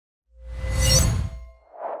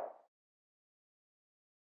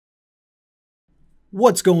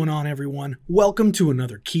What's going on, everyone? Welcome to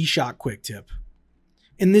another KeyShot quick tip.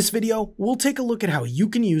 In this video, we'll take a look at how you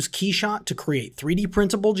can use KeyShot to create 3D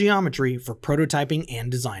printable geometry for prototyping and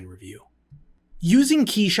design review. Using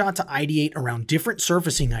KeyShot to ideate around different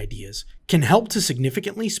surfacing ideas can help to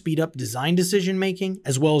significantly speed up design decision making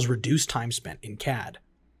as well as reduce time spent in CAD.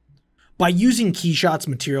 By using KeyShot's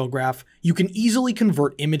material graph, you can easily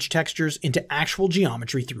convert image textures into actual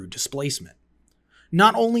geometry through displacement.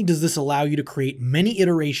 Not only does this allow you to create many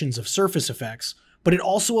iterations of surface effects, but it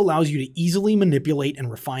also allows you to easily manipulate and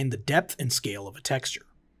refine the depth and scale of a texture.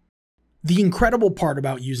 The incredible part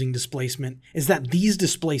about using displacement is that these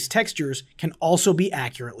displaced textures can also be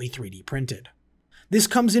accurately 3D printed. This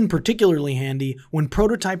comes in particularly handy when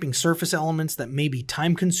prototyping surface elements that may be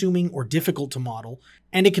time-consuming or difficult to model,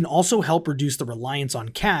 and it can also help reduce the reliance on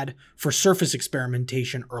CAD for surface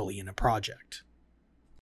experimentation early in a project.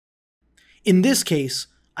 In this case,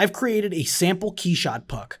 I've created a sample KeyShot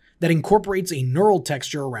puck that incorporates a knurled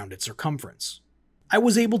texture around its circumference. I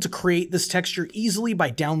was able to create this texture easily by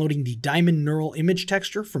downloading the diamond knurl image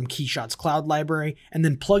texture from KeyShot's cloud library and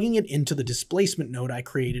then plugging it into the displacement node I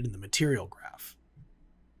created in the material graph.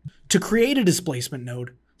 To create a displacement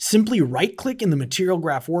node, simply right-click in the material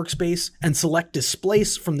graph workspace and select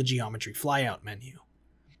Displace from the Geometry flyout menu.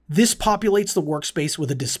 This populates the workspace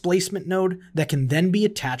with a displacement node that can then be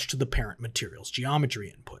attached to the parent material's geometry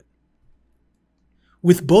input.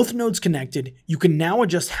 With both nodes connected, you can now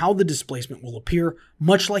adjust how the displacement will appear,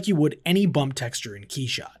 much like you would any bump texture in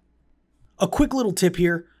KeyShot. A quick little tip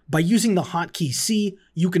here, by using the hotkey C,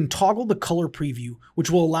 you can toggle the color preview, which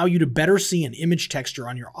will allow you to better see an image texture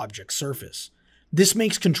on your object's surface. This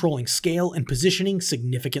makes controlling scale and positioning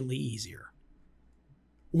significantly easier.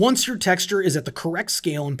 Once your texture is at the correct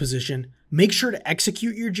scale and position, make sure to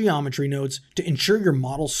execute your geometry nodes to ensure your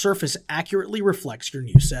model's surface accurately reflects your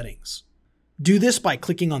new settings. Do this by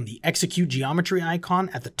clicking on the Execute Geometry icon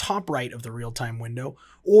at the top right of the real-time window,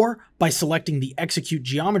 or by selecting the Execute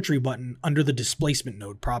Geometry button under the Displacement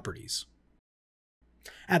node properties.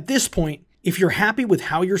 At this point, if you're happy with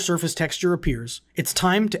how your surface texture appears, it's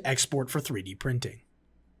time to export for 3D printing.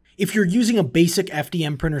 If you're using a basic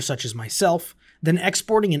FDM printer such as myself, then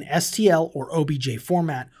exporting an STL or OBJ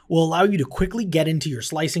format will allow you to quickly get into your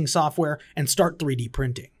slicing software and start 3D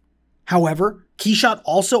printing. However, KeyShot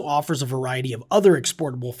also offers a variety of other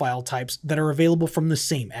exportable file types that are available from the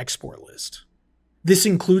same export list. This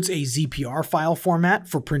includes a ZPR file format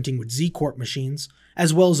for printing with Z-Corp machines,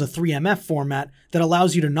 as well as a 3MF format that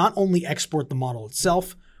allows you to not only export the model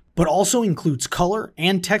itself, but also includes color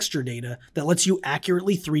and texture data that lets you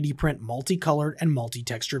accurately 3D print multicolored and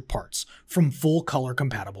multi-textured parts from full color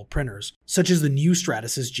compatible printers, such as the new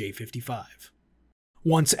Stratasys J55.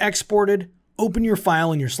 Once exported, open your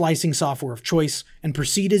file in your slicing software of choice and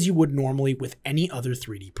proceed as you would normally with any other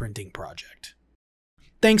 3D printing project.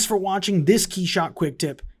 Thanks for watching this KeyShot quick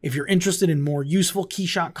tip. If you're interested in more useful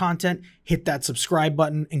KeyShot content, hit that subscribe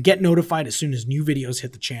button and get notified as soon as new videos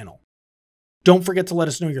hit the channel. Don't forget to let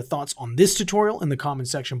us know your thoughts on this tutorial in the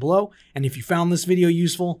comments section below, and if you found this video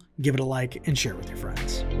useful, give it a like and share it with your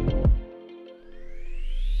friends.